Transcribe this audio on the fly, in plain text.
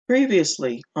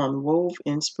Previously on Wove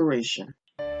Inspiration.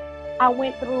 I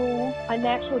went through a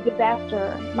natural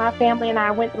disaster. My family and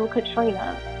I went through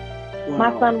Katrina.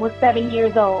 My Wow. son was 7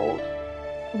 years old.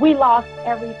 We lost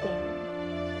everything,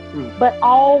 Mm. but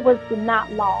all was not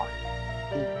lost.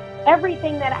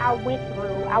 Everything that I went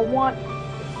through, I want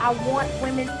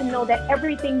women to know that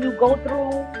everything you go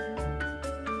through,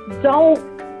 don't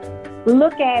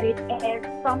look at it as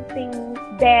something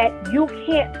that you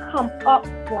can't come up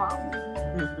from.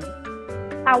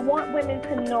 Mhm. I want women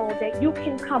to know that you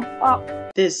can come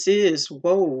up. This is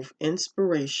Wove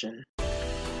Inspiration.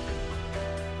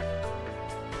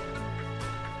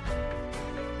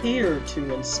 Here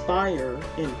to inspire,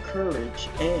 encourage,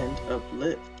 and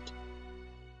uplift.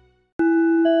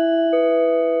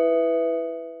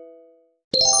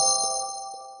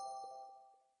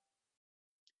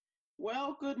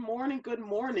 Well, good morning, good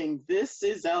morning. This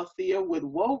is Althea with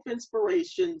Wove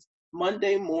Inspirations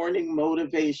Monday Morning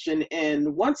Motivation.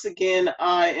 And once again,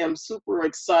 I am super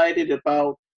excited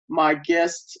about my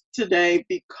guest today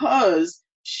because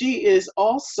she is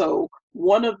also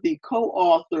one of the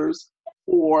co-authors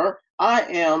for I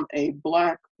Am a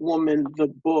Black Woman, the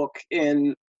book.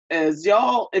 And if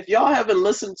y'all haven't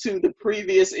listened to the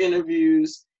previous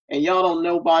interviews and y'all don't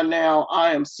know by now,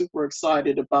 I am super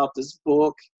excited about this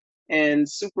book and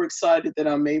super excited that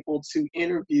I'm able to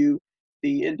interview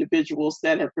the individuals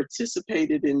that have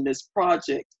participated in this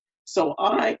project. So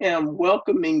I am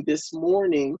welcoming this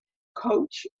morning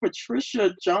Coach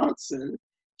Patricia Johnson.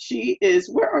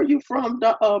 Where are you from,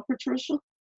 Patricia?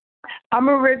 I'm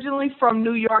originally from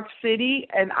New York City,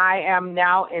 and I am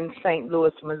now in St.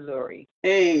 Louis, Missouri.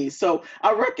 Hey, so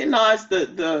I recognize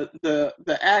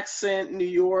the accent, New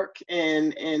York,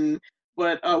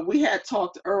 but we had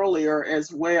talked earlier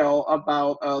as well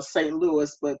about St.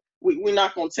 Louis, but we're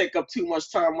not going to take up too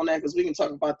much time on that because we can talk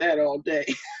about that all day.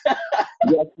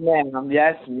 Yes, ma'am.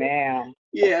 Yes, ma'am.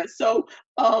 Yeah, so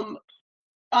I'm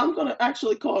going to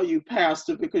actually call you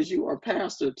Pastor because you are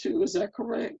Pastor too. Is that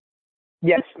correct?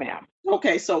 Yes, ma'am.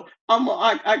 Okay, so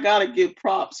I gotta give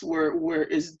props where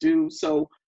it's due. So,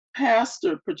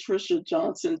 Pastor Patricia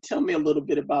Johnson, tell me a little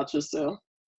bit about yourself.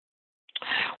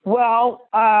 Well,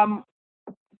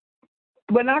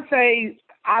 when I say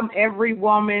I'm every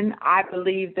woman, I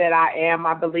believe that I am.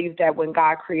 I believe that when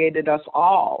God created us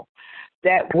all,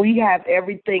 that we have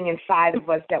everything inside of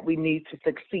us that we need to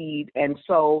succeed. And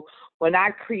so when I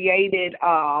created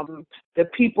the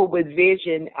People with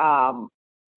Vision,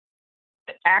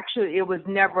 actually it was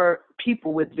never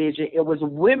people with vision, it was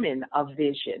women of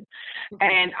vision.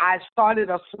 And I started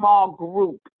a small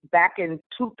group back in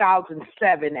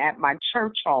 2007 at my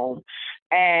church home,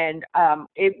 and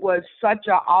it was such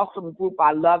an awesome group.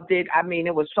 I loved it. I mean,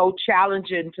 it was so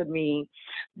challenging to me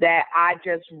that I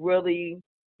just really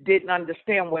didn't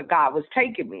understand where God was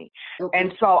taking me. Okay.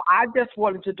 And so I just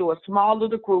wanted to do a small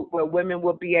little group where women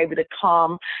would be able to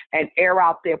come and air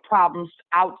out their problems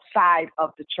outside of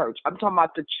the church. I'm talking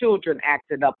about the children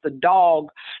acting up, the dog,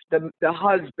 the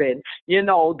husband,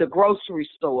 the grocery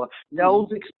store.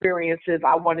 Those experiences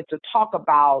I wanted to talk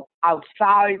about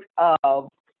outside of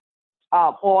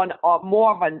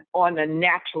on a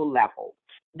natural level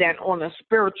than on a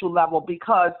spiritual level,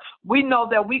 because we know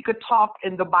that we could talk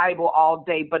in the Bible all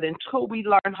day, but until we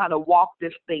learn how to walk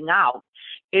this thing out,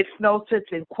 it's no sense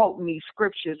in quoting these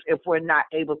scriptures if we're not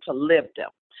able to live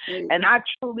them. And I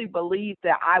truly believe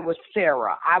that I was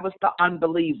Sarah. I was the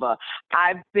unbeliever.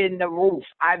 I've been the Ruth.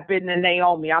 I've been the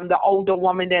Naomi. I'm the older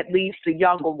woman that leads the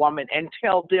younger woman and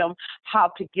tell them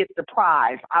how to get the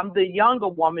prize. I'm the younger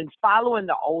woman following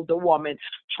the older woman,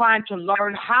 trying to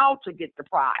learn how to get the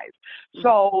prize.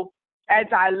 So as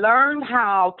I learned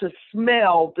how to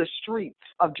smell the streets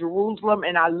of Jerusalem,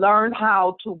 and I learned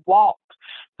how to walk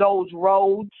those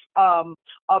roads of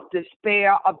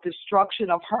despair, of destruction,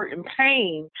 of hurt and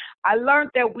pain, I learned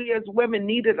that we as women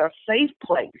needed a safe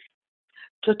place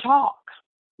to talk.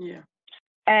 Yeah.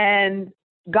 And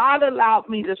God allowed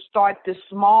me to start this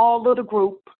small little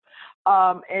group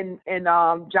in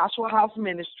Joshua House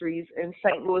Ministries in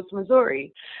St. Louis,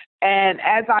 Missouri. And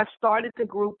as I started the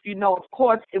group, of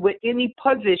course, with any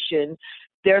position,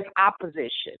 there's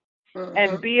opposition.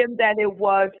 And being that it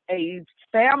was a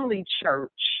family church,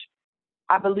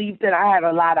 I believe that I had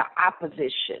a lot of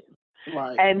opposition.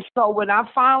 Right. And so when I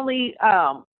finally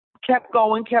kept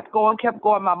going,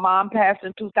 my mom passed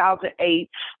in 2008.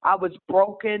 I was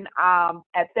broken.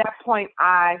 At that point,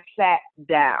 I sat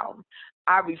down.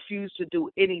 I refused to do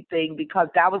anything because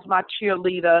that was my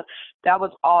cheerleader. That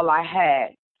was all I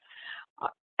had.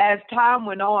 as time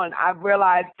went on, I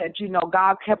realized that,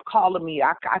 God kept calling me.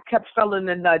 I kept feeling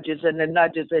the nudges and the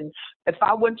nudges. And if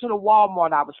I went to the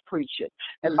Walmart, I was preaching.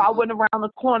 If I went around the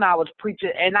corner, I was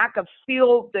preaching. And I could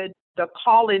feel the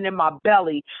calling in my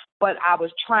belly, but I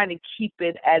was trying to keep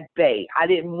it at bay. I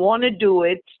didn't want to do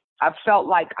it. I felt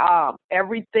like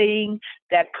everything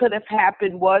that could have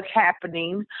happened was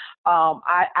happening.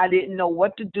 I didn't know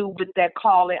what to do with that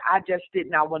calling. I just did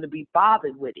not want to be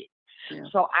bothered with it. Yeah.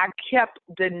 So I kept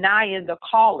denying the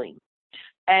calling.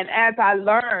 And as I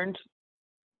learned,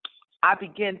 I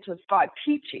began to start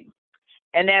teaching.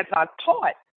 And as I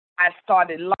taught, I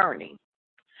started learning.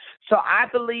 So I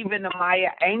believe in the Maya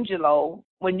Angelou,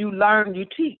 when you learn, you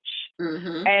teach.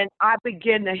 And I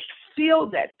began to feel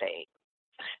that thing.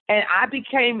 And I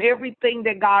became everything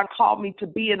that God called me to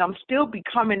be, and I'm still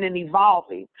becoming and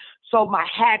evolving. So my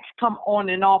hats come on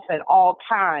and off at all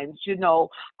times.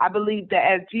 I believe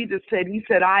that, as Jesus said, he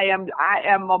said, I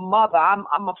am a mother.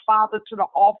 I'm a father to the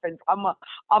orphans.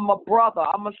 I'm a brother.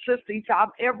 I'm a sister. He said,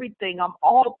 I'm everything. I'm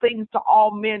all things to all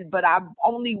men, but I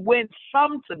only win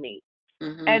some to me.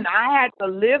 And I had to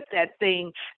live that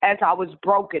thing as I was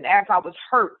broken, as I was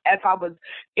hurt, as I was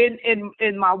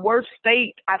in my worst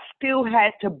state. I still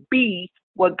had to be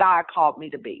what God called me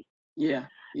to be. Yeah,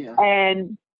 yeah.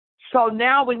 And so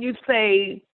now when you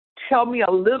say, tell me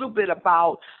a little bit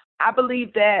about, I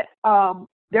believe that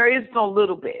there is no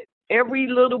little bit. Every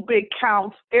little bit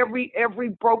counts. Every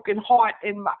broken heart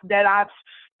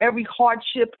every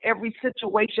hardship, every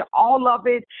situation, all of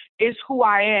it is who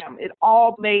I am. It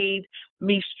all made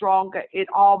me stronger. It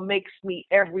all makes me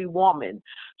every woman.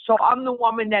 So I'm the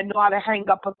woman that know how to hang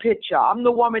up a picture. I'm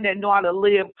the woman that know how to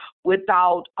live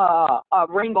without a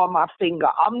ring on my finger.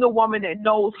 I'm the woman that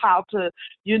knows how to,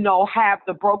 have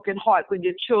the broken heart when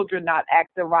your children not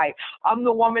acting right. I'm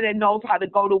the woman that knows how to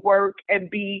go to work and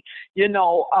be,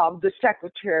 the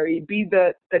secretary, be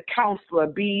the counselor,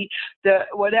 be the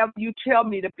whatever you tell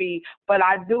me to be. But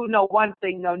I do know one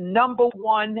thing: the number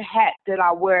one hat that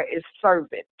I wear is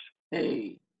servant.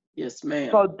 Hey, yes, ma'am.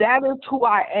 So that is who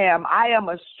I am. I am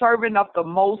a servant of the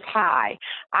Most High.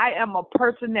 I am a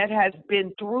person that has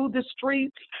been through the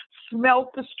streets,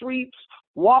 smelt the streets,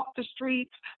 walked the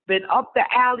streets, been up the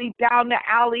alley, down the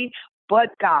alley, but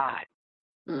God.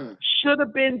 Should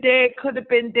have been dead, could have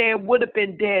been dead, would have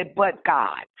been dead, but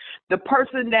God. The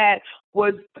person that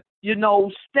was,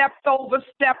 stepped over,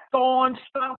 stepped on,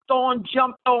 stomped on,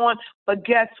 jumped on, but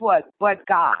guess what? But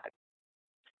God.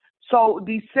 So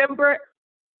December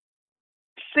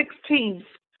 16th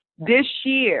this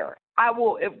year, I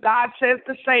will, if God says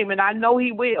the same, and I know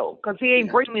he will, because he ain't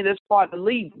bring me this far to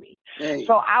leave me. Hey.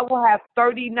 So I will have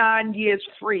 39 years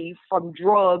free from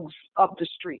drugs of the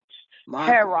streets.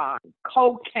 Heroin,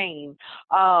 cocaine,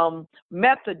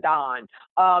 methadone,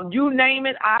 you name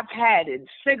it, I've had it.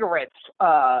 Cigarettes,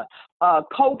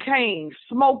 cocaine,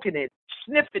 smoking it,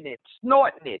 sniffing it,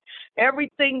 snorting it,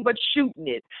 everything but shooting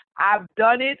it. I've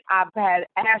done it. I've had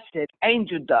acid,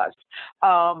 angel dust,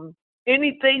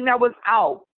 anything that was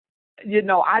out.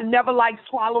 I never liked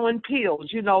swallowing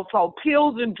pills, so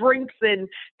pills and drinks and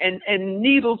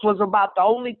needles was about the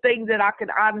only thing that I could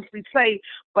honestly say,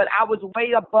 but I was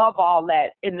way above all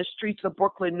that in the streets of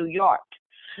Brooklyn, New York.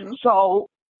 So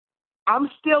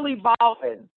I'm still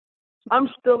evolving.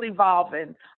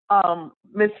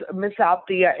 Miss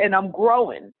Althea, and I'm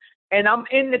growing, and I'm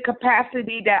in the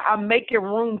capacity that I'm making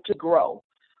room to grow.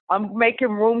 I'm making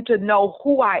room to know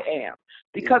who I am,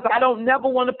 because I don't never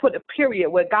want to put a period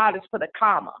where God has put a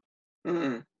comma.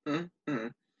 So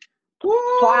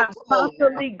I'm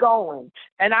constantly going,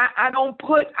 and I don't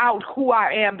put out who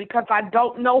I am because I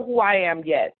don't know who I am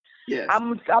yet. Yes.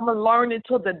 I'm gonna learn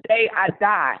until the day I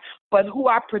die. But who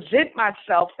I present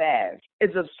myself as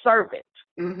is a servant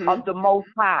of the Most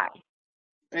High.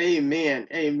 Amen.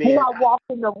 Amen. Who I walk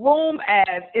in the room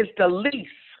as is the least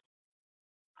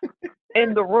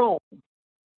in the room.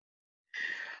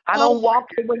 I don't walk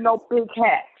in with no big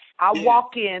hats. I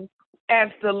walk in as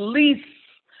the least,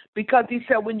 because he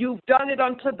said, when you've done it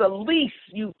unto the least,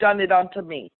 you've done it unto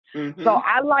me. So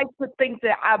I like to think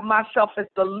that I myself as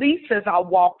the least as I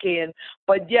walk in,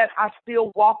 but yet I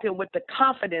still walk in with the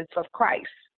confidence of Christ.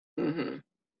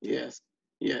 Yes,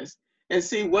 yes. And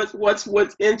see, what's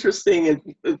interesting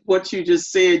is what you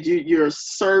just said. You're a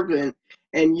servant,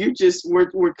 and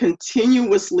we're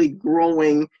continuously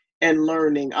growing and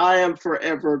learning. I am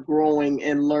forever growing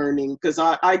and learning, because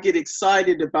I get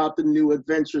excited about the new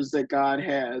adventures that God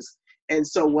has. And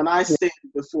so when I stand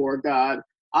before God,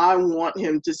 I want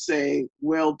him to say,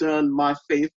 well done, my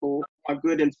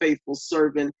good and faithful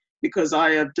servant. because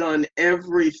I have done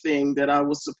everything that I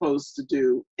was supposed to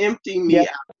do. Empty me out,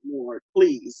 Lord.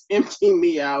 Please empty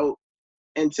me out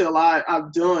until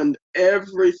I've done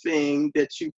everything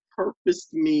that you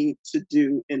purposed me to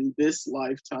do in this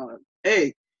lifetime.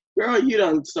 Hey, girl, you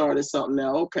done started something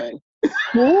now. Okay.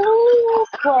 Ooh,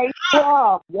 praise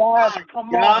God. Yes,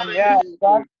 come God, on. Yes,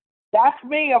 that's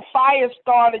me, a fire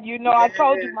starter. You know, I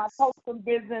told you my coaching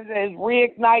business is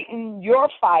reigniting your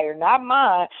fire, not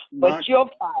mine, but your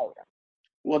fire.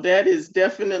 Well, that has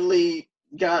definitely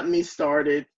got me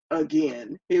started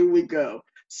again. Here we go.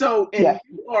 So, and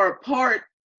you are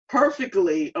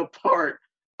perfectly a part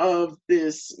of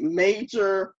this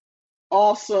major,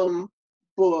 awesome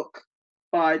book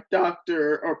by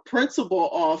principal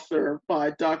author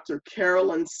by Dr.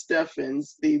 Carolyn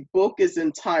Steffens. The book is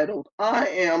entitled, I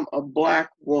Am a Black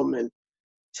Woman.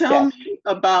 Tell me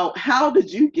about, how did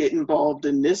you get involved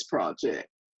in this project?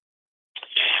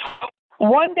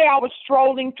 One day I was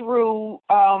strolling through,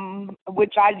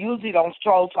 which I usually don't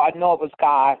stroll, so I know it was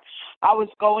God. I was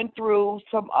going through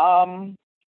some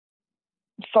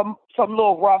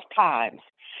little rough times,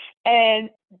 and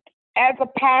as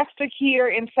a pastor here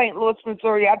in St. Louis,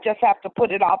 Missouri, I just have to put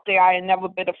it out there. I ain't never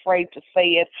been afraid to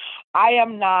say it. I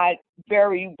am not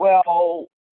very well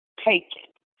taken.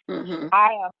 Mm-hmm. I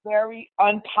am very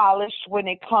unpolished when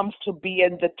it comes to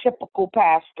being the typical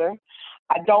pastor.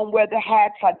 I don't wear the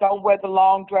hats. I don't wear the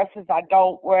long dresses. I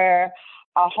don't wear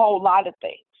a whole lot of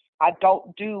things. I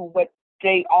don't do what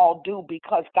they all do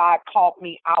because God called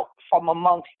me out from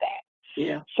amongst that.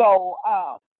 Yeah. So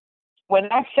when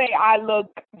I say I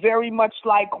look very much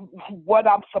like what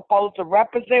I'm supposed to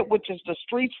represent, which is the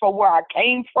streets from where I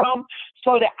came from,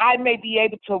 so that I may be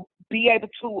able to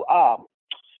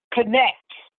connect.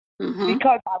 Mm-hmm.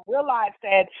 Because I realize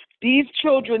that these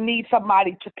children need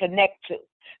somebody to connect to.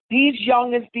 These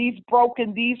youngins, these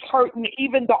broken, these hurting,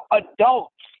 even the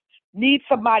adults need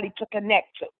somebody to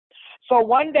connect to. So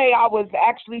one day I was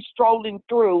actually strolling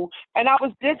through, and I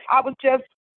was just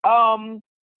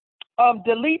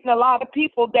deleting a lot of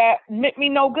people that meant me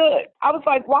no good. I was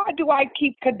like, why do I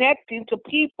keep connecting to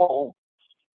people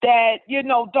that,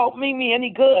 don't mean me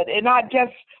any good? And I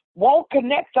just won't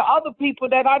connect to other people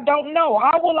that I don't know.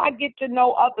 How will I get to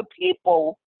know other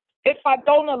people if I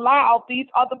don't allow these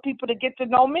other people to get to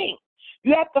know me?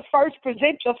 You have to first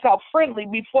present yourself friendly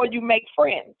before you make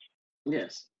friends.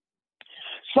 Yes.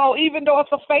 So even though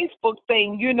it's a Facebook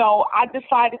thing, I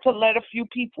decided to let a few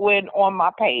people in on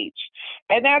my page.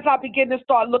 And as I began to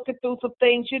start looking through some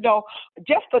things,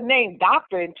 just the name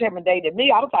doctor intimidated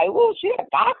me. I was like, oh, she's a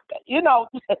doctor,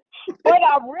 But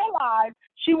I realized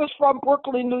she was from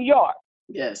Brooklyn, New York.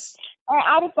 Yes. And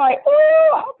I was like,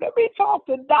 oh, let me talk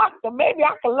to the doctor. Maybe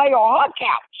I can lay on her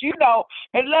couch,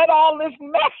 and let all this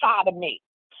mess out of me.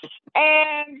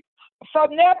 And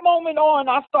from that moment on,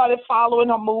 I started following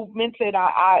her movements, and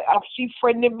she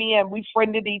friended me, and we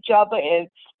friended each other. And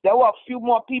there were a few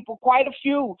more people, quite a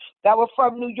few, that were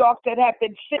from New York that had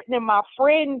been sitting in my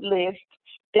friend list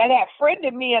that had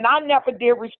friended me, and I never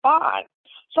did respond.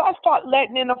 So I started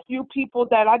letting in a few people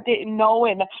that I didn't know,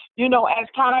 and, as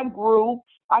time grew,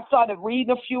 I started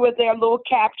reading a few of their little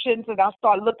captions, and I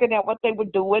started looking at what they were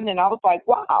doing, and I was like,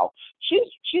 wow,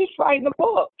 she's writing a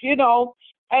book,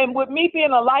 And with me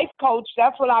being a life coach,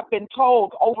 that's what I've been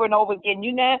told over and over again.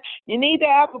 You need to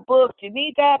have a book. You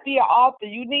need to be an author.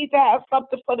 You need to have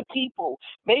something for the people.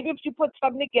 Maybe if you put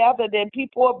something together, then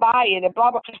people will buy it and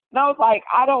blah, blah. And I was like,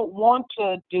 I don't want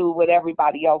to do what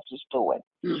everybody else is doing.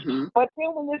 Mm-hmm. But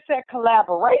then when it said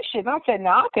collaboration, I said,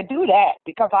 now I could do that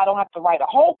because I don't have to write a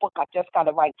whole book. I just got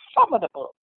to write some of the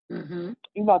book. Mm-hmm.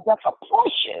 That's a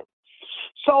portion.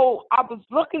 So I was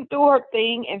looking through her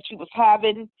thing, and she was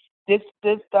having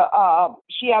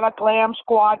she had a glam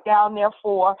squad down there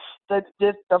for the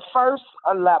first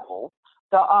level,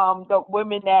 the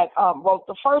women that wrote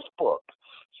the first book.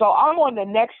 So I'm on the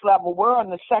next level. We're on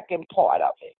the second part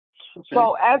of it. Okay.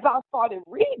 So as I started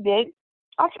reading it,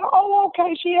 I said, oh,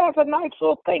 okay, she has a nice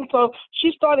little thing. So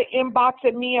she started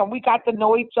inboxing me, and we got to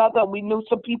know each other. We knew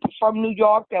some people from New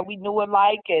York that we knew and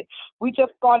liked, and we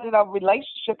just started a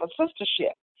relationship, a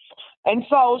sistership. And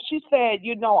so she said,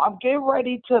 I'm getting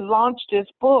ready to launch this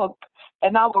book,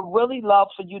 and I would really love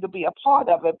for you to be a part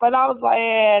of it. But I was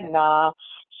like, nah.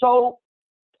 So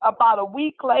about a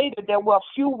week later, there were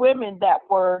a few women that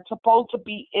were supposed to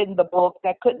be in the book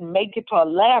that couldn't make it to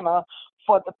Atlanta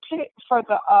for the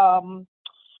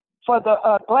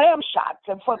glam shots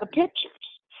and for the pictures.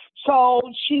 So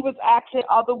she was asking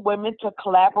other women to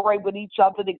collaborate with each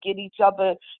other, to get each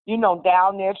other,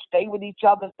 down there, stay with each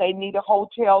other if they needed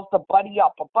hotels, to buddy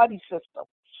up, a buddy system.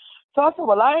 So I said,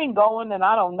 well, I ain't going and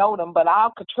I don't know them, but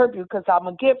I'll contribute because I'm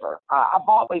a giver. I've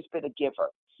always been a giver.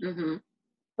 Mm-hmm.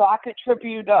 So I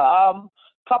contribute a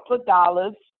couple of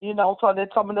dollars, so that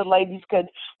some of the ladies could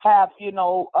have,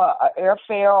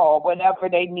 airfare or whatever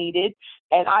they needed.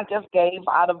 And I just gave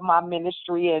out of my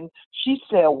ministry. And she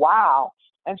said, wow.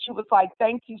 And she was like,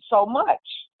 thank you so much.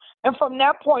 And from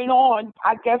that point on,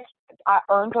 I guess I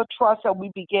earned her trust, and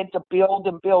we began to build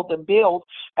and build and build.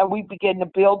 And we began to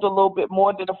build a little bit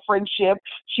more than a friendship.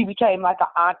 She became like an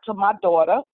aunt to my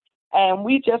daughter. And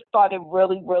we just started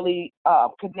really, really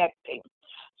connecting.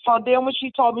 So then when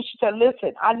she told me, she said,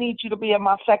 listen, I need you to be at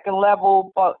my second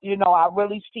level, but, I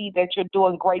really see that you're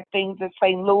doing great things in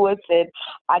St. Louis, and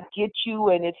I get you,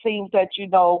 and it seems that,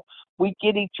 we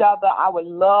get each other. I would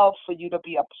love for you to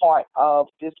be a part of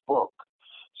this book.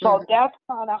 So that's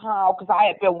kind of how, because I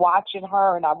had been watching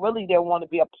her, and I really didn't want to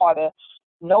be a part of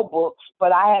no books,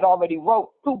 but I had already wrote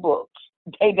 2 books.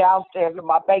 They downstairs in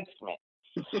my basement.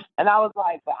 And I was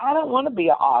like, but I don't want to be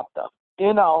an author,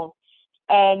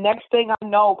 And next thing I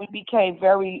know, we became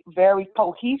very, very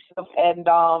cohesive. And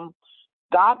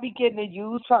God began to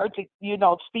use her to,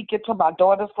 speak into my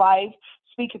daughter's life,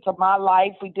 speak into my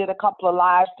life. We did a couple of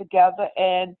lives together.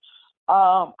 And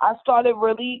I started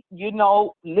really,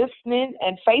 listening,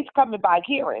 and faith coming by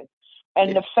hearing.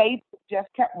 And the faith just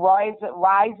kept rising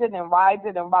and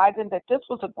rising and rising, that this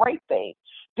was a great thing.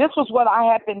 This was what I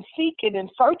had been seeking and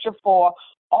searching for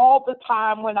all the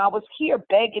time when I was here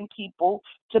begging people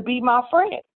to be my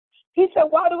friend. He said,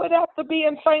 why do it have to be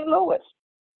in St. Louis?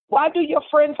 Why do your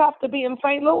friends have to be in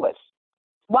St. Louis?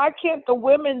 Why can't the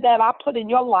women that I put in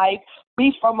your life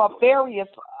be from a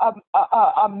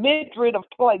myriad of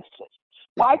places?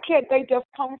 Why can't they just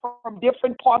come from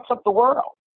different parts of the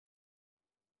world?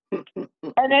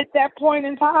 And at that point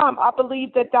in time, I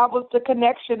believed that was the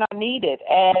connection I needed.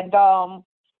 And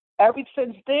ever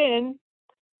since then,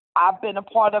 I've been a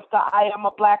part of the I Am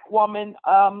a Black Woman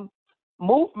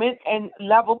movement, and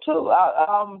level 2,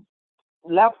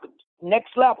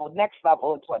 next level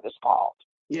is what it's called.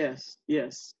 Yes.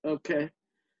 Okay.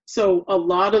 So a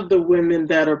lot of the women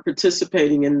that are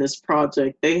participating in this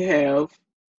project, they have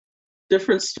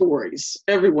different stories.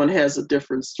 Everyone has a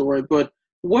different story, but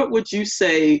what would you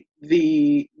say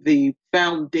the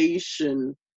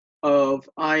foundation of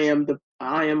I Am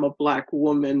a Black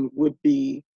Woman would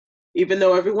be? Even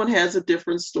though everyone has a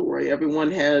different story,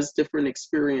 everyone has different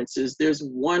experiences, there's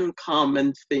one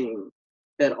common thing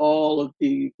that all of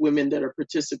the women that are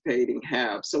participating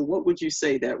have. So what would you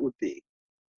say that would be?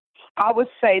 I would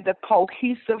say the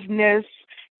cohesiveness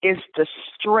is the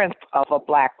strength of a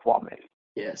Black woman.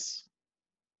 Yes.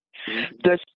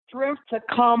 The strength to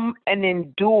come and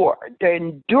endure, the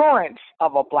endurance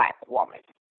of a Black woman.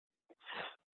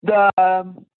 The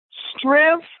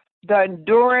strength, the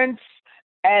endurance,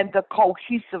 and the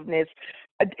cohesiveness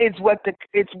is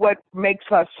what makes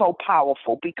us so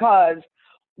powerful, because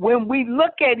when we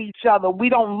look at each other, we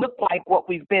don't look like what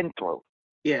we've been through.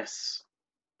 Yes.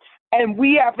 And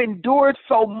we have endured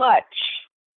so much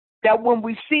that when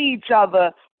we see each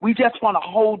other, we just want to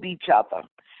hold each other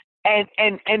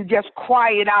and just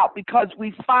cry it out, because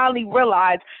we finally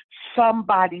realize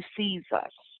somebody sees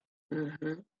us.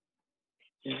 Mm-hmm.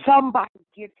 Yeah. Somebody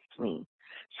gets me.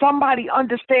 Somebody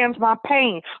understands my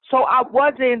pain. So I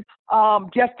wasn't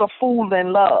just a fool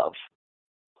in love.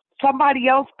 Somebody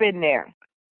else been there.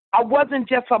 I wasn't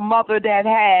just a mother that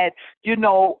had,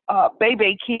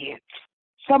 baby kids.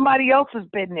 Somebody else has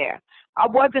been there. I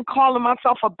wasn't calling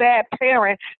myself a bad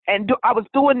parent, and I was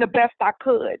doing the best I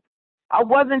could. I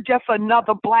wasn't just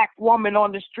another Black woman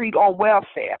on the street on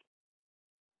welfare.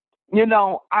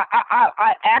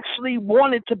 I actually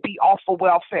wanted to be off of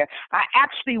welfare. I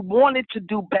actually wanted to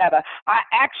do better. I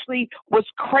actually was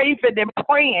craving and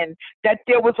praying that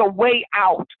there was a way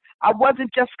out. I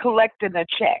wasn't just collecting a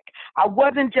check. I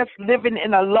wasn't just living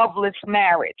in a loveless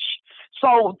marriage.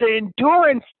 So the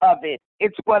endurance of it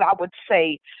is what I would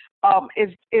say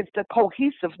is the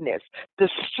cohesiveness, the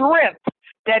strength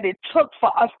that it took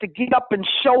for us to get up and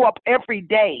show up every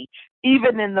day,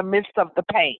 even in the midst of the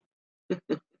pain.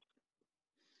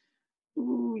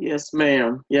 Ooh, yes,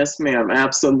 ma'am. Yes, ma'am.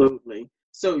 Absolutely.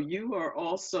 So you are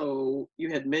also,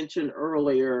 you had mentioned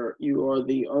earlier, you are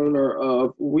the owner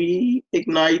of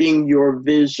Reigniting Your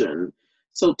Vision.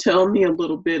 So tell me a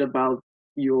little bit about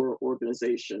your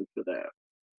organization for that.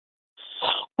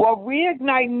 Well,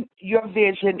 Reigniting Your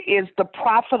Vision is the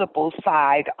profitable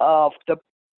side of the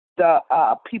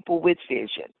people with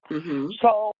vision. Mm-hmm.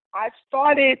 So I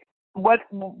started, what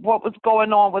was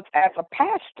going on was, as a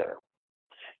pastor,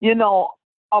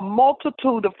 a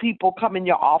multitude of people come in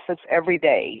your office every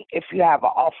day, if you have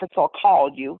an office, or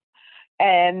call you.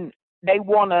 And they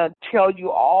want to tell you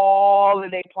all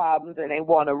of their problems, and they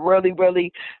want to really,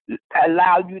 really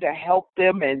allow you to help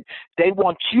them, and they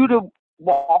want you to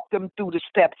walk them through the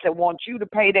steps and want you to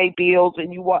pay their bills,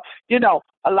 and you want,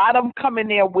 a lot of them come in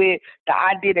there with the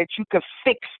idea that you can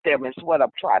fix them is what I'm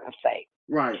trying to say.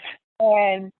 Right.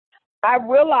 And I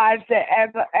realized that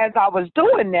as I was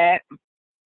doing that,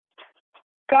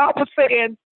 God was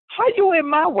saying, how you in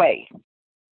my way?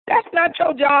 That's not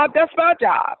your job. That's my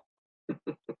job.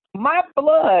 My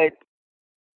blood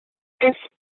is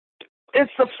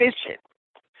sufficient.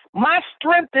 My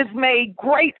strength is made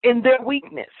great in their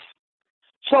weakness.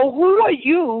 So who are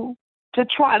you to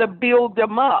try to build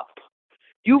them up?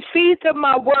 You feed them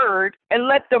my word and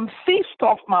let them feast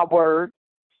off my word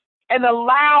and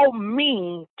allow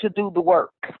me to do the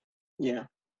work. Yeah.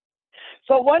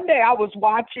 So one day I was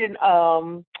watching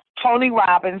Tony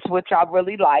Robbins, which I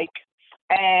really like,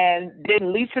 and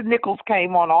then Lisa Nichols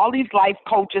came on, all these life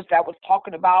coaches that was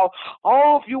talking about,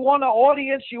 if you want an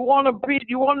audience, you want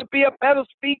to be a better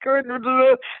speaker,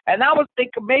 and I was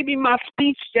thinking maybe my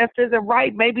speech just isn't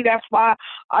right. Maybe that's why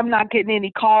I'm not getting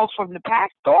any calls from the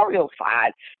pastoral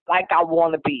side like I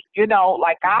want to be,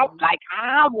 like I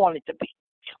wanted to be.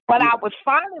 But I was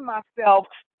finding myself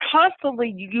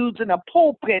constantly using a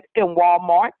pulpit in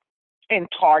Walmart, in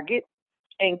Target,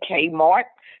 in Kmart,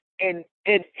 in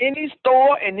any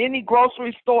store, in any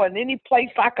grocery store, in any place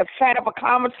I could have a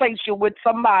conversation with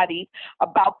somebody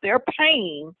about their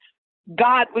pain.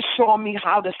 God was showing me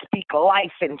how to speak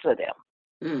life into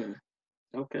them.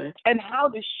 Okay. And how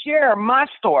to share my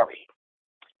story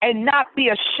and not be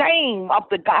ashamed of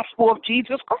the gospel of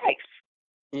Jesus Christ.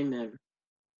 Amen.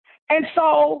 And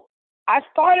so I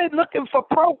started looking for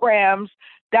programs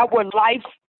that were life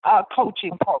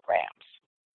coaching programs.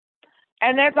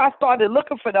 And as I started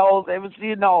looking for those, it was,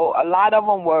 a lot of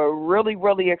them were really,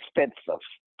 really expensive.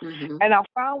 Mm-hmm. And I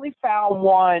finally found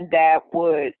one that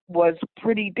was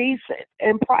pretty decent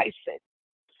in pricing.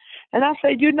 And I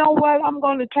said, you know what, I'm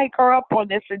going to take her up on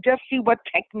this and just see what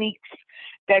techniques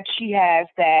that she has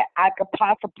that I could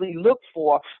possibly look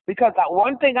for. Because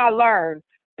one thing I learned,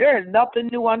 there is nothing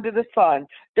new under the sun.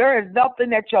 There is nothing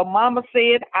that your mama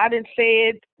said, I didn't say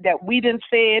it, that we didn't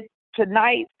say it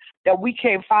tonight, that we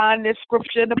can't find this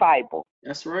scripture in the Bible.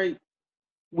 That's right.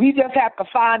 We just have to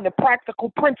find the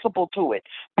practical principle to it.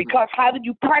 Because how do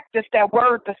you practice that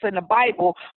word that's in the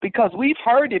Bible? Because we've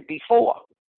heard it before.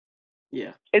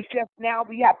 Yeah. It's just now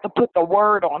we have to put the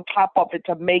word on top of it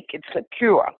to make it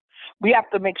secure. We have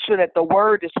to make sure that the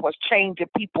word is what's changing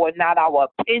people and not our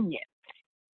opinion.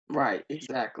 Right,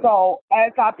 exactly. So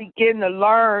as I begin to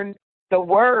learn the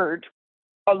word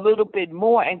a little bit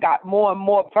more and got more and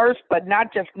more versed, but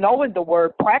not just knowing the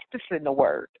word, practicing the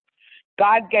word,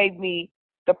 God gave me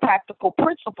the practical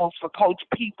principles for Coach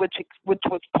P, which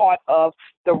was part of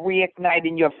the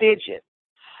Reigniting Your Vision.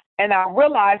 And I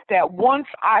realized that once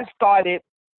I started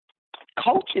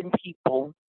coaching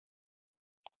people,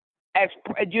 as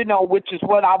which is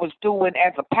what I was doing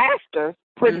as a pastor,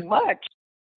 pretty much,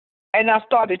 and I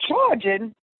started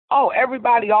charging,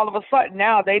 everybody all of a sudden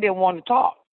now they didn't want to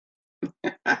talk.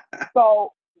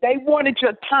 So they wanted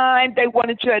your time, they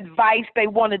wanted your advice, they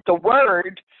wanted the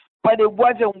word, but it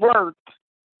wasn't worth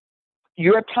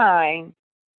your time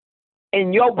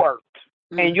and your worth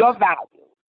and your value.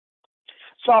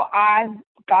 So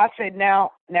God said,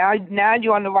 now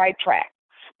you're on the right track,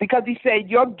 because He said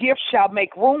your gift shall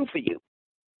make room for you.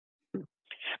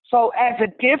 So as a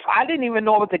gift, I didn't even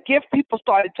know it was a gift. People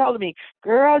started telling me,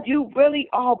 girl, you really,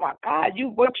 oh my God,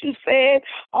 what you said,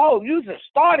 you just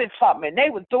started something. And they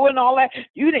was doing all that.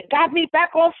 You done got me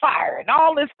back on fire and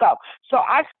all this stuff. So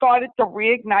I started to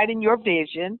Reigniting Your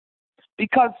Vision,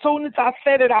 because as soon as I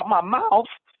said it out my mouth,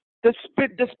 the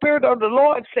Spirit of the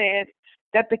Lord said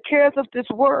that the cares of this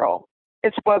world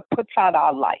is what puts out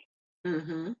our light.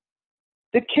 Mm-hmm.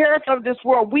 The cares of this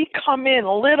world, we come in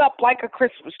lit up like a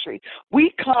Christmas tree.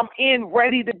 We come in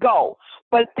ready to go.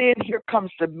 But then here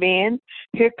comes the men,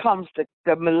 here comes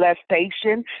the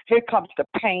molestation, here comes the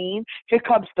pain, here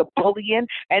comes the bullying.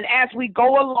 And as we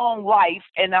go along life,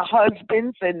 and the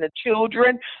husbands and the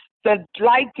children, the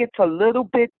light gets a little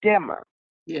bit dimmer.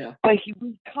 Yeah. But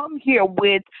we come here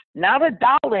with not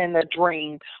 $1 in a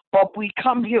dream, but we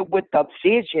come here with a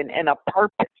vision and a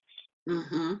purpose.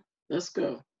 Mm-hmm. Let's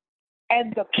go.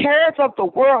 And the cares of the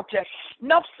world just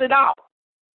snuffs it out.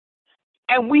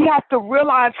 And we have to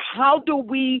realize, how do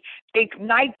we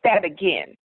ignite that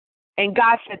again? And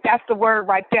God said, that's the word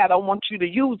right there I don't want you to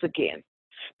use again.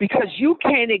 Because you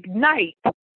can't ignite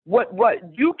what was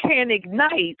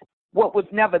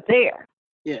never there.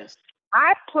 Yes.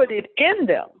 I put it in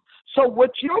them. So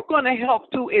what you're going to help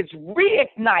do is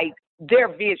reignite their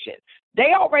vision.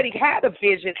 They already had a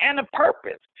vision and a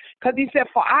purpose. Because he said,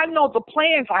 for I know the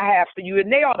plans I have for you,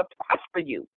 and they are to prosper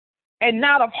you and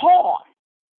not of harm.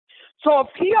 So if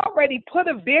he already put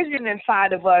a vision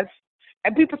inside of us,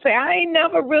 and people say, I ain't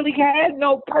never really had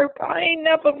no purpose. I ain't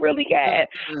never really had.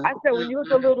 I said, when you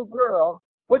was a little girl,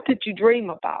 what did you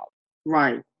dream about?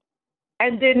 Right.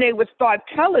 And then they would start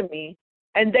telling me,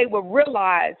 and they would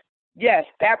realize, yes,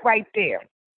 that right there.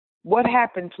 What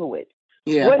happened to it?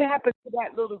 Yeah. What happened to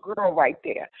that little girl right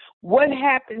there? What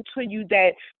happened to you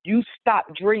that you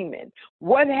stopped dreaming?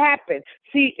 What happened?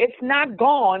 See, it's not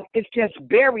gone. It's just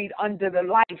buried under the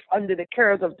life, under the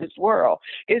cares of this world.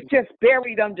 It's just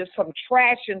buried under some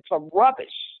trash and some rubbish,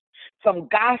 some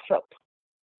gossip.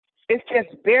 It's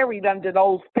just buried under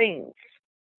those things.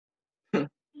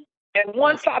 And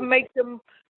once I make them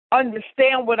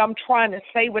understand what I'm trying to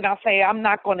say when I say I'm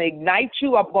not going to ignite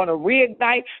you, I'm going to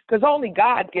reignite, because only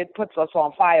God puts us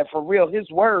on fire for real. His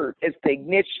word is the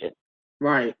ignition.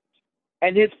 Right.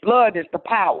 And his blood is the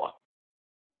power.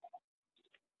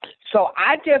 So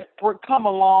I just come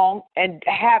along and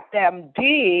have them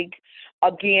dig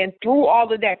again through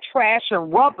all of that trash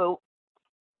and rubble,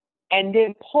 and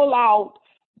then pull out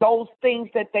those things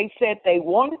that they said they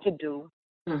wanted to do.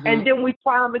 Mm-hmm. And then we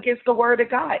try them against the word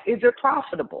of God. Is it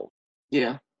profitable?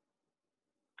 Yeah.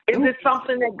 Is it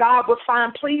something that God would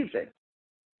find pleasing?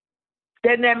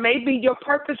 Then that may be your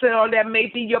purpose, or that may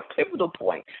be your pivotal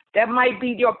point. That might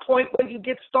be your point where you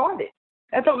get started.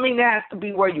 That don't mean that has to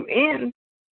be where you end.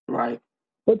 Right.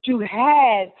 But you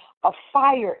had a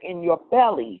fire in your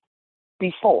belly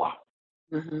before.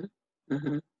 Mm-hmm.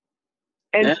 Mm-hmm.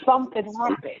 And something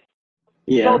happened.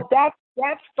 Yeah. So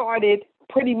that started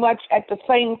pretty much at the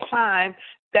same time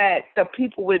that the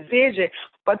people with vision.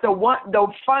 But the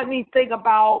funny thing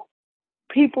about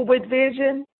people with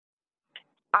vision,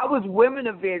 I was women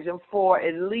of vision for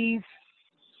at least,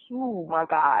 5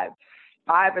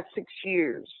 or 6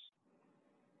 years.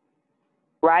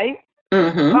 Right?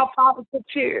 Mm-hmm. About 5 or 6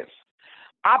 years.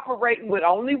 Operating with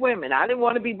only women. I didn't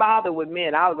want to be bothered with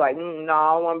men. I was like, no,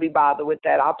 I don't want to be bothered with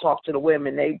that. I'll talk to the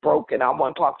women. They broken. I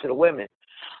want to talk to the women.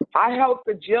 I helped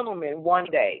a gentleman one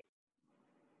day.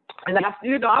 And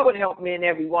I would help men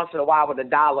every once in a while with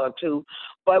 $1 or $2.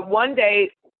 But one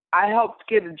day I helped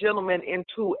get a gentleman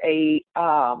into a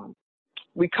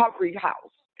recovery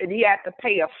house. And he had to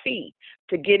pay a fee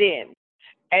to get in.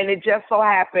 And it just so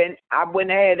happened, I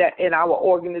went ahead in our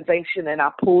organization and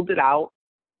I pulled it out.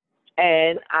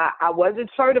 And I wasn't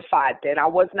certified then. I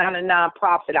was not a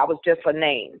nonprofit. I was just a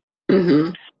name.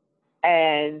 Mm-hmm.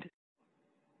 And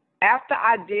after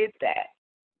I did that,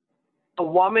 a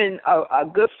woman, a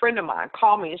good friend of mine,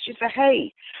 called me and she said,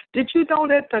 hey, did you know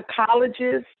that the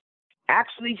colleges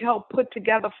actually help put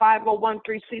together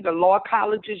 501(c)(3), the law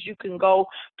colleges? You can go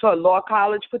to a law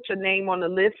college, put your name on the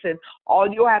list, and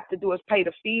all you have to do is pay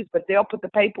the fees, but they'll put the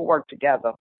paperwork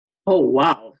together. Oh,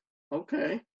 wow.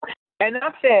 Okay. And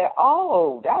I said,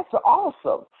 oh, that's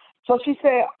awesome. So she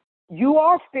said, you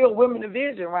are still Women of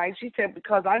Vision, right? She said,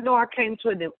 because I know I came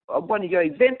to one of your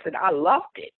events and I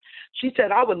loved it. She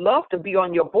said, I would love to be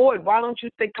on your board. Why don't you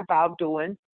think about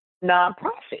doing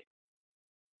nonprofit?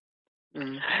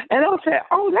 Mm-hmm. And I said,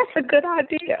 oh, that's a good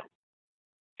idea.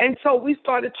 And so we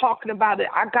started talking about it.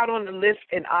 I got on the list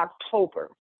in October.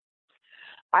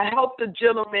 I helped a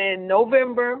gentleman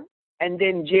November and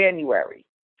then January.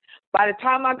 By the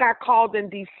time I got called in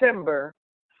December,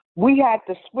 we had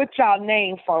to switch our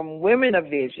name from Women of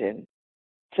Vision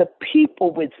to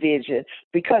People with Vision,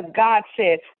 because God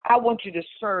said, I want you to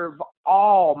serve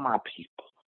all my people.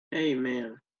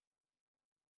 Amen.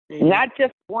 Amen. Not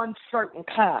just one certain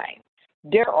kind.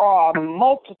 There are a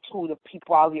multitude of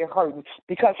people out here hurting,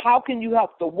 because how can you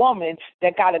help the woman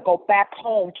that got to go back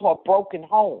home to a broken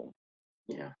home?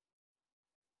 Yeah.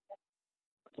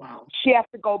 Wow. She has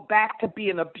to go back to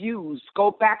being abused,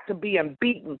 go back to being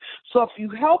beaten. So if you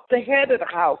help the head of the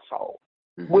household,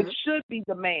 mm-hmm. which should be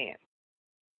the man,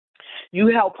 you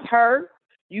help her,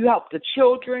 you help the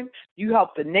children, you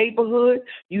help the neighborhood,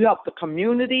 you help the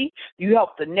community, you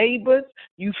help the neighbors,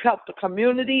 you've helped the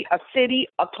community, a city,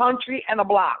 a country, and a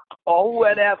block, or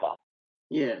whatever.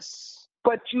 Yes.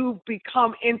 But you've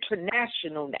become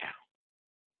international now.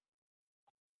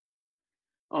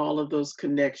 All of those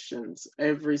connections,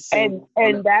 every single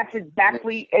and that's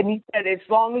exactly, and he said, as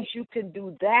long as you can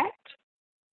do that,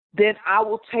 then I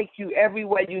will take you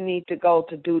everywhere you need to go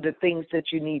to do the things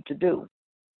that you need to do.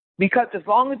 Because as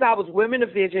long as I was Women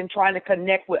of Vision trying to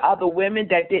connect with other women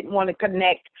that didn't want to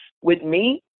connect with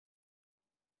me,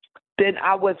 then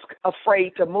I was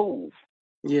afraid to move.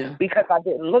 Yeah. Because I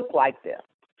didn't look like them.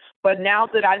 But now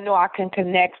that I know I can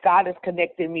connect, God has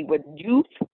connected me with youth,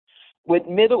 with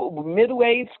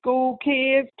middle-aged school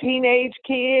kids, teenage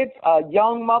kids,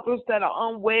 young mothers that are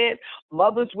unwed,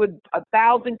 mothers with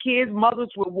 1,000 kids,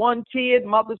 mothers with 1 kid,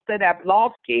 mothers that have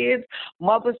lost kids,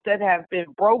 mothers that have been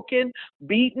broken,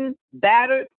 beaten,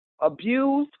 battered,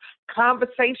 abused,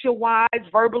 conversation-wise,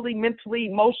 verbally, mentally,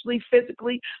 emotionally,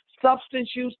 physically,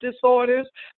 substance use disorders,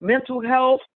 mental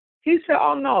health. He said,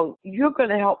 oh, no, you're going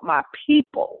to help my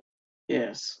people.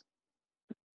 Yes.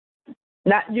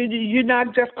 You're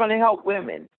not just going to help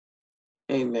women.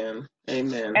 Amen.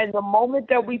 Amen. And the moment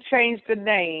that we changed the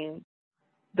name,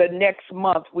 the next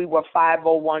month we were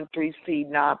 501(c)(3)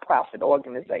 nonprofit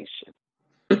organization.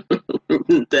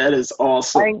 That is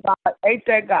awesome. Thank God. Ain't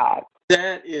that God?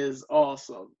 That is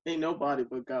awesome. Ain't nobody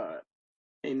but God.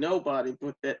 Ain't nobody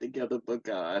put that together but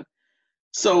God.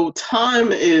 So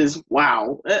time is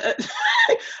wow.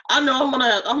 I know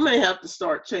I may have to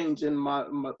start changing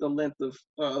the length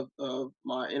of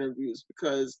my interviews,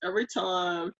 because every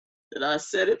time that I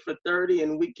set it for 30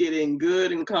 and we get in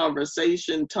good in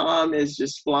conversation, time is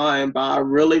just flying by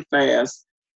really fast.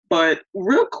 But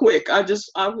real quick, I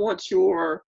want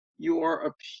your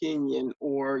opinion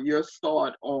or your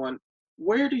thought on,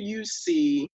 where do you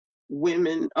see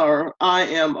women, or I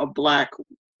am a Black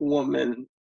woman,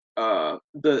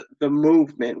 the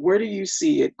movement, where do you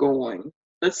see it going?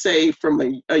 Let's say from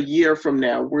a year from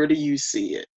now, where do you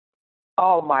see it?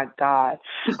 Oh my God.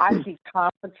 I see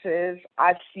conferences,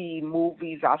 I see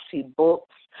movies, I see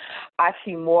books, I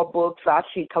see more books, I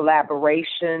see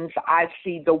collaborations, I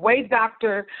see the way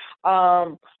Dr.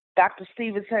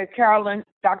 Stevens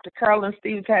Dr. Carolyn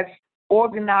Stevens has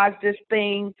organized this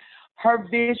thing. Her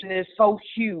vision is so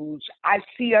huge. I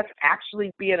see us actually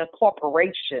being a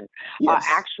corporation, Yes.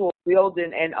 actual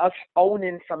building, and us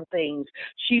owning some things.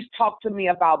 She's talked to me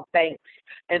about banks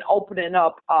and opening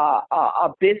up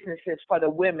businesses for the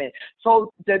women.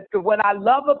 So what I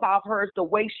love about her is the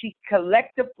way she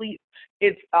collectively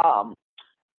is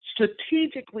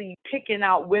strategically picking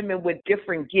out women with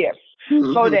different gifts,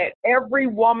 so that every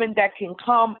woman that can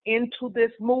come into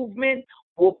this movement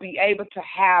will be able to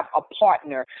have a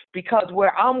partner, because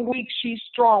where I'm weak, she's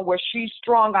strong. Where she's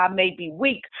strong, I may be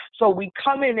weak. So we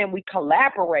come in and we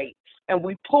collaborate and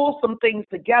we pull some things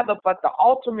together. But the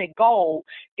ultimate goal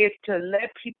is to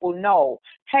let people know,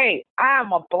 hey,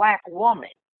 I'm a Black woman.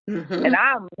 And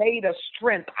I'm made of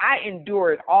strength. I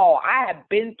endure it all. I have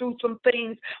been through some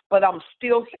things, but I'm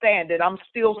still standing. I'm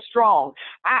still strong.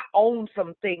 I own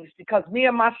some things because me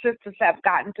and my sisters have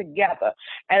gotten together,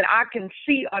 and I can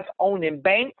see us owning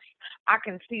banks. I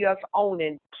can see us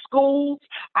owning schools.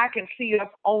 I can see us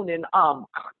owning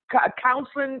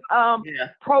counseling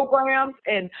programs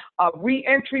and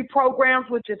reentry programs,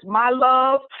 which is my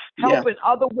love, helping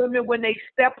other women when they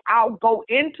step out, go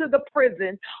into the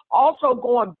prison, also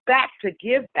going back to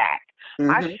give back.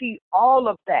 I see all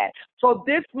of that. So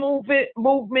this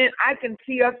movement, I can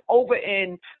see us over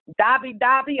in Dhabi.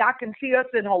 I can see us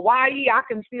in Hawaii. I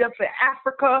can see us in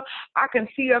Africa. I can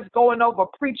see us going over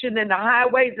preaching in the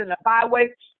highways and the byways.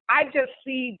 I just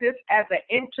see this as an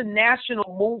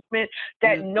international movement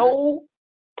that no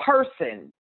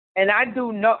person, and I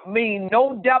do not mean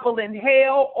no devil in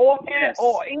hell or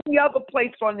any other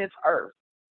place on this earth,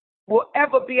 will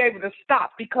ever be able to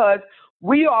stop, because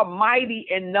we are mighty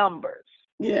in numbers.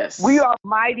 Yes. We are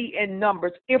mighty in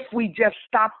numbers if we just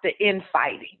stop the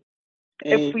infighting.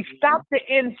 If we stop the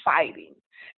infighting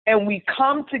and we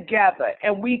come together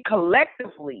and we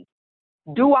collectively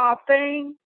do our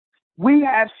thing, we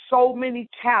have so many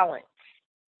talents.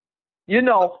 You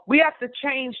know, we have to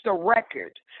change the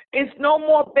record. It's no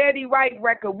more Betty Wright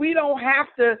record. We don't have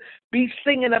to be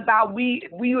singing about we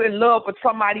in love with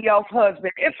somebody else's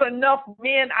husband. It's enough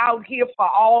men out here for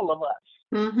all of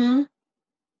us.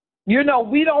 You know,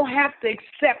 we don't have to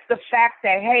accept the fact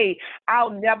that, hey,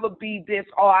 I'll never be this,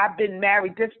 or I've been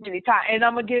married this many times and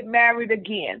I'm going to get married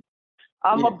again.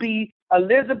 I'm going to be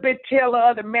Elizabeth Taylor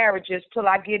of the marriages till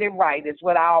I get it right, is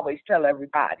what I always tell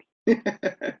everybody.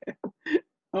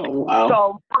 Oh, wow.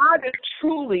 So God is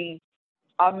truly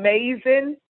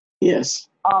amazing. Yes.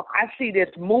 I see this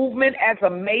movement as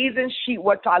amazing.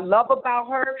 What I love about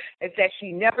her is that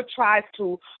she never tries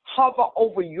to hover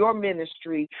over your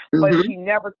ministry, but she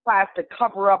never tries to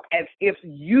cover up as if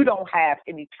you don't have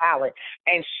any talent.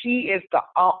 And she is the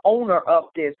owner of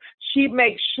this. She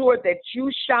makes sure that you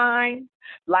shine.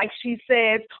 Like she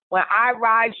says, when I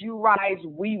rise, you rise,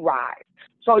 we rise.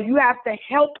 So you have to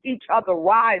help each other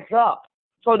rise up,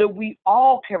 so that we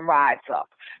all can rise up.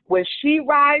 When she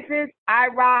rises, I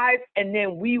rise, and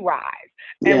then we rise.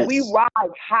 And we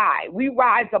rise high. We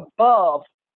rise above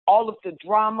all of the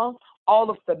drama, all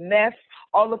of the mess,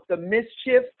 all of the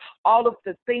mischief, all of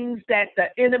the things that the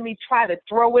enemy try to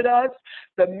throw at us,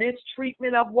 the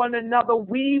mistreatment of one another,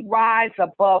 we rise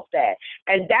above that.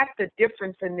 And that's the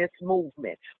difference in this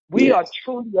movement. We are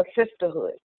truly a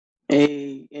sisterhood.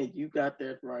 Hey, and you got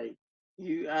that right.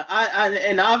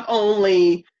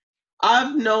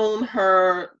 I've known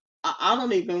her. I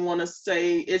don't even want to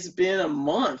say it's been a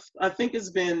month. I think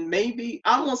it's been maybe,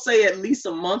 I won't say at least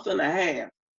a month and a half.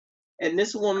 And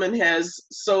this woman has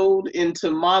sowed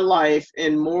into my life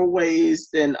in more ways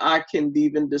than I can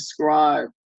even describe.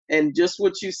 And just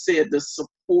what you said, the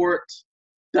support,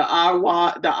 the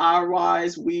I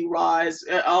rise, we rise,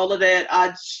 all of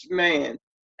that. Man,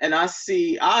 and I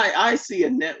see a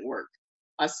network.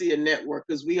 I see a network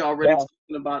because we already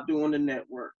talking about doing a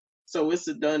network. So it's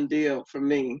a done deal for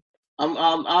me.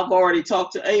 I've already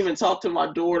I even talked to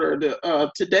my daughter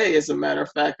today, as a matter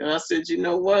of fact, and I said, you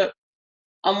know what?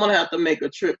 I'm going to have to make a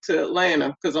trip to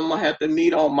Atlanta because I'm going to have to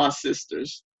meet all my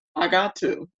sisters. I got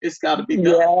to. It's got to be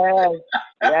done.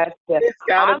 Yes. It's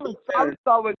got to be done. I'm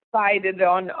so excited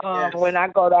when I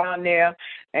go down there,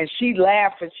 and she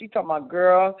laughed, and she told my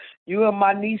girl, you and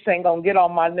my niece ain't going to get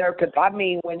on my nerve. Because, I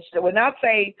mean, when I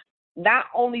say not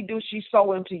only do she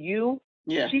sow into you,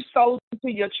 she sows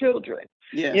into your children.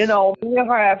 Yes. You know, me and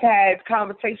her have had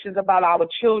conversations about our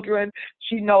children.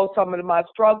 She knows some of my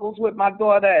struggles with my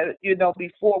daughter, you know,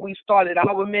 before we started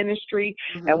our ministry.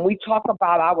 Mm-hmm. And we talk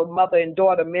about our mother and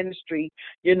daughter ministry,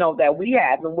 you know, that we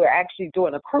have. And we're actually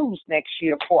doing a cruise next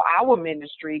year for our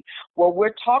ministry where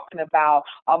we're talking about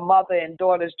a mother and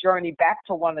daughter's journey back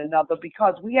to one another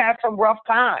because we had some rough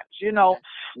times, you know.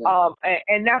 Yeah.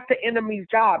 And that's the enemy's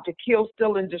job, to kill,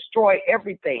 steal, and destroy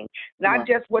everything. Not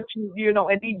just what you know,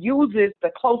 and he uses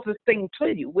the closest thing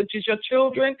to you, which is your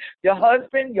children, your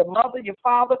husband, your mother, your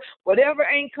father, whatever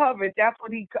ain't covered, that's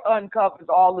what he uncovers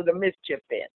all of the mischief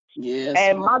in. Yes.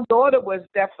 And my daughter was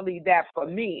definitely that for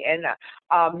me. And,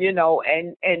 you know,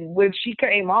 and when she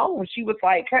came home, she was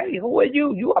like, hey, who are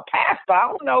you? You a pastor. I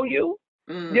don't know you,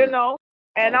 you know.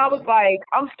 And I was like,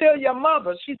 I'm still your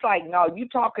mother. She's like, no, you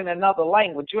talking another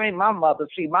language. You ain't my mother.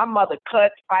 See, my mother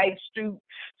cut, fight, shoot,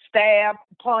 stab,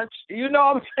 punch, you know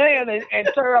what I'm saying, and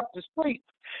tear up the streets.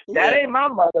 That ain't my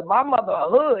mother. My mother a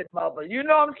hood mother, you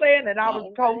know what I'm saying? And I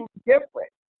was totally different.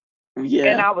 Yeah.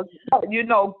 And I was, you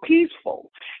know,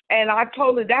 peaceful. And I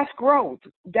told her that's growth.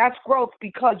 That's growth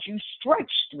because you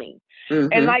stretched me.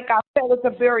 Mm-hmm. And like I said at the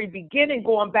very beginning,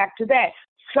 going back to that,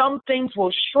 some things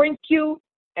will shrink you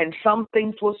and some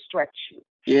things will stretch you.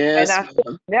 Yes. And I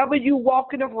said, whenever you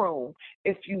walk in a room,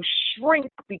 if you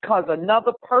shrink because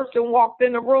another person walked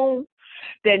in the room,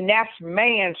 then that's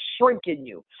man shrinking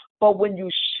you. But when you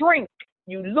shrink,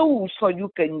 you lose so you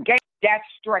can gain. That's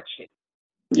stretching.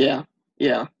 Yeah.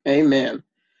 Yeah. Amen.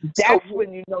 That's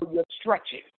when you know you're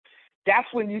stretching.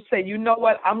 That's when you say, you know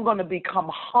what, I'm going to become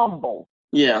humble.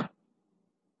 Yeah.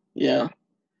 Yeah.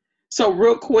 So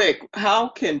real quick, how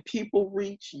can people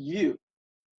reach you?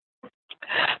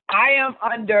 I am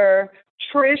under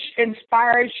Trish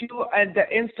Inspires You on the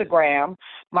Instagram.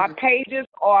 My pages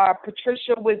are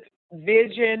Patricia with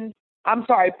Vision. I'm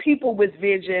sorry, People with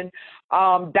Vision.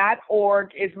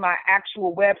 .org is my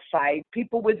actual website,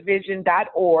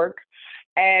 peoplewithvision.org.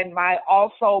 And my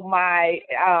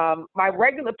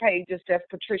regular page is just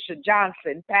Patricia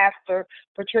Johnson, Pastor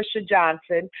Patricia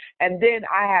Johnson. And then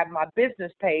I have my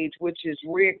business page, which is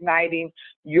Reigniting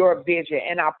Your Vision.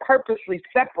 And I purposely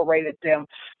separated them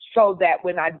so that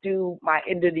when I do my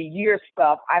end of the year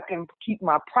stuff, I can keep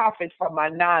my profit from my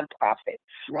nonprofit.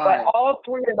 Right. But all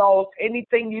three of those,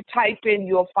 anything you type in,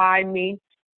 you'll find me.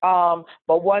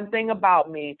 But one thing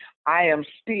about me, I am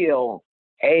still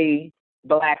a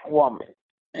Black woman.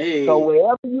 Hey. So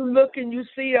wherever you look and you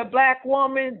see a Black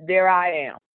woman, there I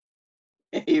am.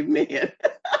 Amen.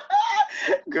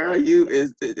 Girl,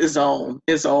 it's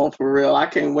on for real. I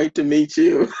can't wait to meet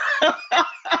you.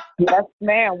 Yes,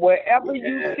 ma'am. Wherever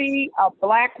you see a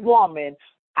Black woman,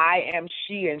 I am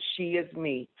she and she is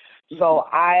me. So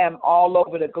I am all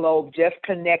over the globe. Just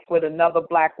connect with another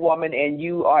Black woman and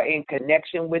you are in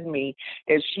connection with me.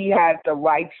 If she has the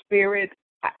right spirit,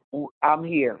 I'm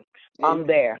here. I'm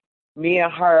there. Me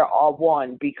and her are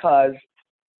one because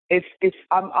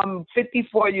I'm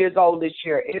 54 years old this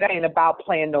year. It ain't about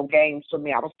playing no games for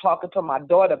me. I was talking to my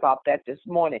daughter about that this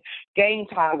morning. Game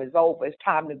time is over. It's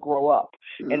time to grow up.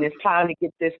 And it's time to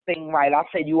get this thing right. I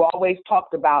said, you always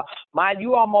talked about,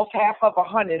 you almost half of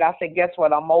 100. I said, guess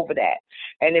what? I'm over that.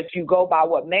 And if you go by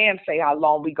what man say how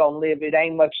long we gonna live, it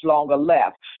ain't much longer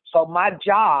left. So my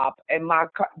job and my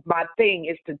thing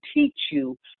is to teach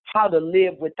you how to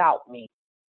live without me.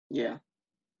 Yeah.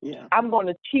 Yeah. I'm going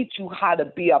to teach you how to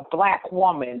be a Black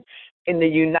woman in the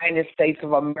United States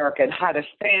of America and how to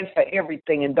stand for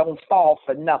everything and don't fall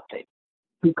for nothing.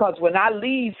 Because when I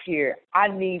leave here, I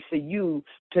need for you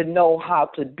to know how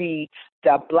to be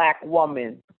the Black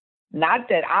woman. Not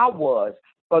that I was,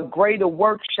 but greater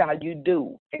work shall you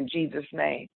do in Jesus'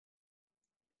 name.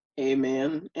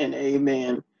 Amen and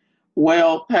amen.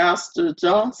 Well, Pastor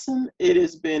Johnson, it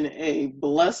has been a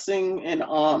blessing and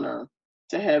honor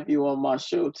to have you on my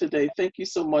show today. Thank you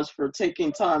so much for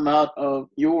taking time out of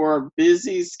your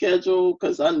busy schedule,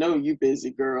 because I know you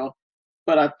busy, girl,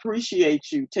 but I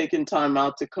appreciate you taking time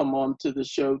out to come on to the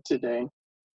show today.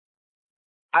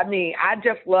 I mean, I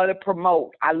just love to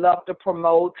promote. I love to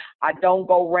promote. I don't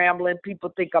go rambling.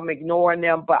 People think I'm ignoring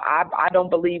them, but I don't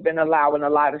believe in allowing a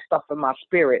lot of stuff in my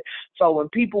spirit. So when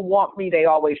people want me, they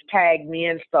always tag me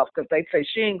in stuff because they say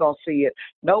she ain't going to see it.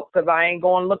 Nope, because I ain't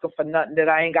going looking for nothing that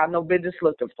I ain't got no business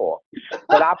looking for.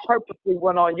 But I purposely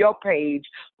went on your page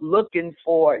looking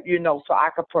for, so I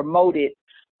could promote it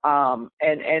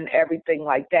and everything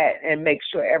like that and make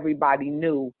sure everybody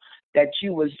knew that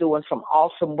you was doing some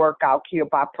awesome work out here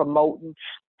by promoting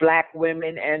Black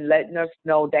women and letting us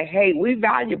know that, hey, we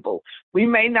valuable. We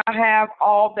may not have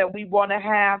all that we want to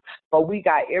have, but we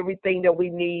got everything that we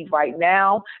need right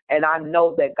now. And I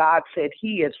know that God said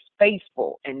he is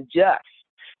faithful and just,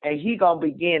 and he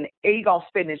going to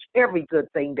finish every good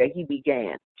thing that he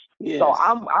began. Yes. So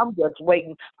I'm just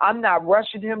waiting. I'm not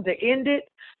rushing him to end it.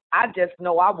 I just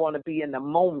know I want to be in the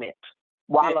moment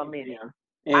while I'm in it.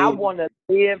 I want to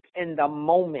live in the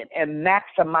moment and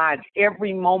maximize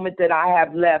every moment that I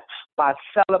have left by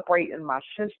celebrating my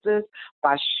sisters,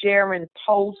 by sharing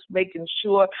posts, making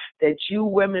sure that you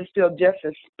women feel just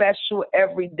as special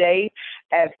every day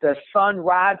as the sun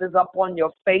rises up on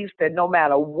your face, that no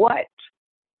matter what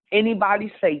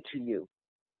anybody say to you,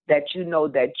 that you know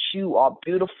that you are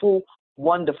beautiful,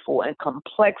 wonderful, and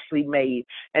complexly made,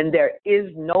 and there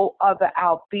is no other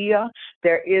Althea,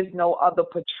 there is no other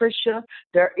Patricia,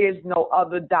 there is no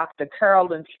other Dr.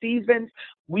 Carolyn Stevens.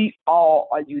 We all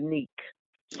are unique.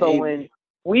 So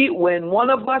when one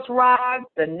of us rise,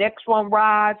 the next one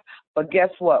rise, but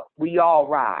guess what? We all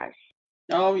rise.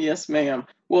 Oh, yes, ma'am.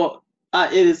 Well,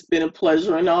 it has been a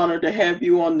pleasure and honor to have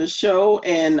you on the show,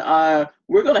 and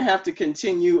we're going to have to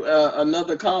continue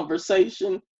another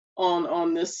conversation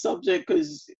on this subject,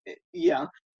 because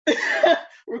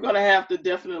we're going to have to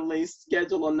definitely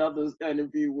schedule another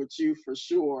interview with you for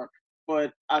sure.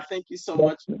 But I thank you so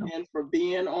much again for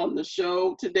being on the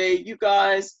show today. You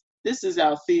guys, this is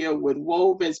Althea with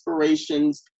Wove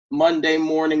Inspirations Monday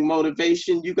Morning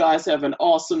Motivation. You guys have an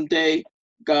awesome day.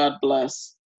 God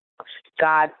bless.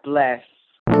 God bless.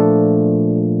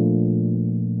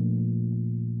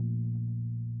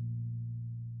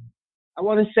 I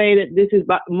want to say that this is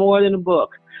about more than a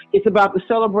book. It's about the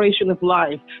celebration of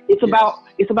life. It's about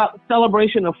the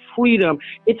celebration of freedom.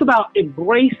 It's about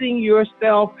embracing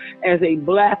yourself as a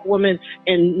Black woman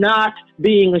and not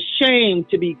being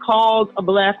ashamed to be called a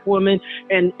Black woman,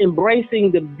 and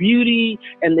embracing the beauty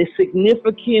and the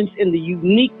significance and the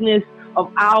uniqueness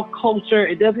of our culture.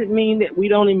 It doesn't mean that we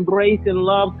don't embrace and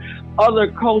love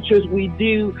other cultures. We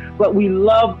do, but we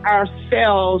love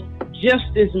ourselves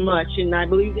just as much. And I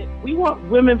believe that we want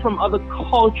women from other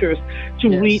cultures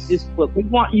to read this book. We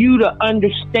want you to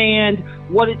understand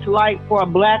what it's like for a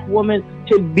Black woman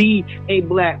to be a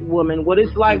Black woman, what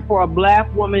it's like for a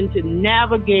Black woman to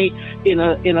navigate in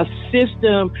a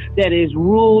system that is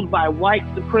ruled by white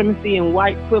supremacy and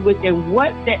white privilege, and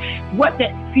what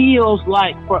that feels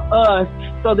like for us,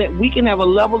 so that we can have a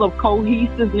level of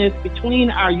cohesiveness between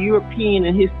our European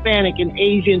and Hispanic and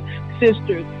Asian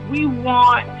sisters. We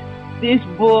want this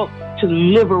book to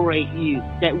liberate you,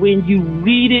 that when you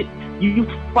read it, you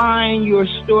find your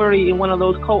story in one of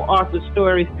those co-author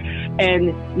stories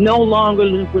and no longer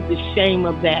live with the shame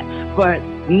of that, but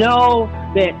know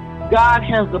that God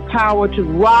has the power to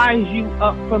rise you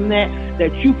up from that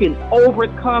you can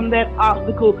overcome that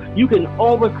obstacle, you can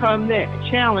overcome that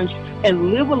challenge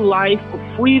and live a life of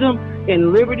freedom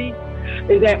and liberty.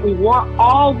 Is that we want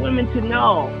all women to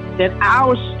know that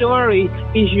our story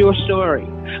is your story.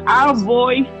 Our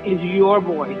voice is your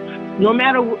voice. No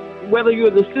matter whether you're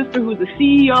the sister who's the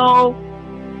CEO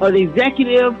or the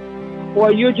executive,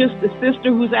 or you're just the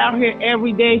sister who's out here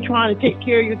every day trying to take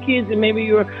care of your kids and maybe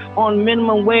you're on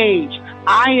minimum wage.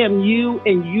 I am you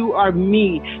and you are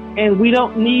me. And we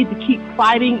don't need to keep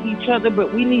fighting each other,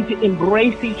 but we need to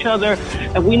embrace each other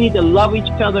and we need to love each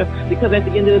other, because at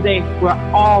the end of the day, we're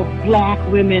all Black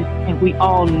women and we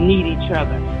all need each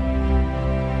other.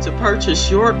 To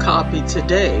purchase your copy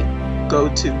today, go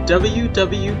to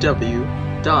www.altheaworld.com.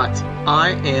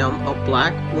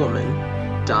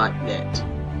 IamABlackWoman.net.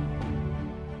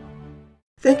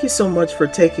 Thank you so much for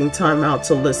taking time out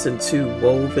to listen to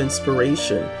Wove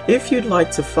Inspiration. If you'd like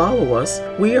to follow us,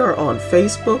 we are on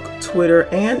Facebook, Twitter,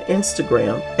 and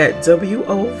Instagram at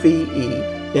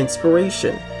WOVE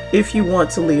Inspiration. If you want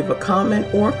to leave a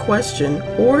comment or question,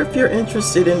 or if you're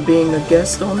interested in being a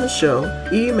guest on the show,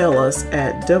 email us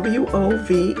at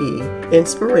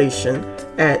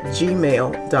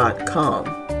woveinspiration@gmail.com.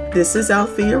 This is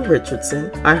Althea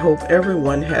Richardson. I hope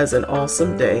everyone has an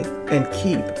awesome day and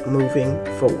keep moving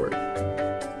forward.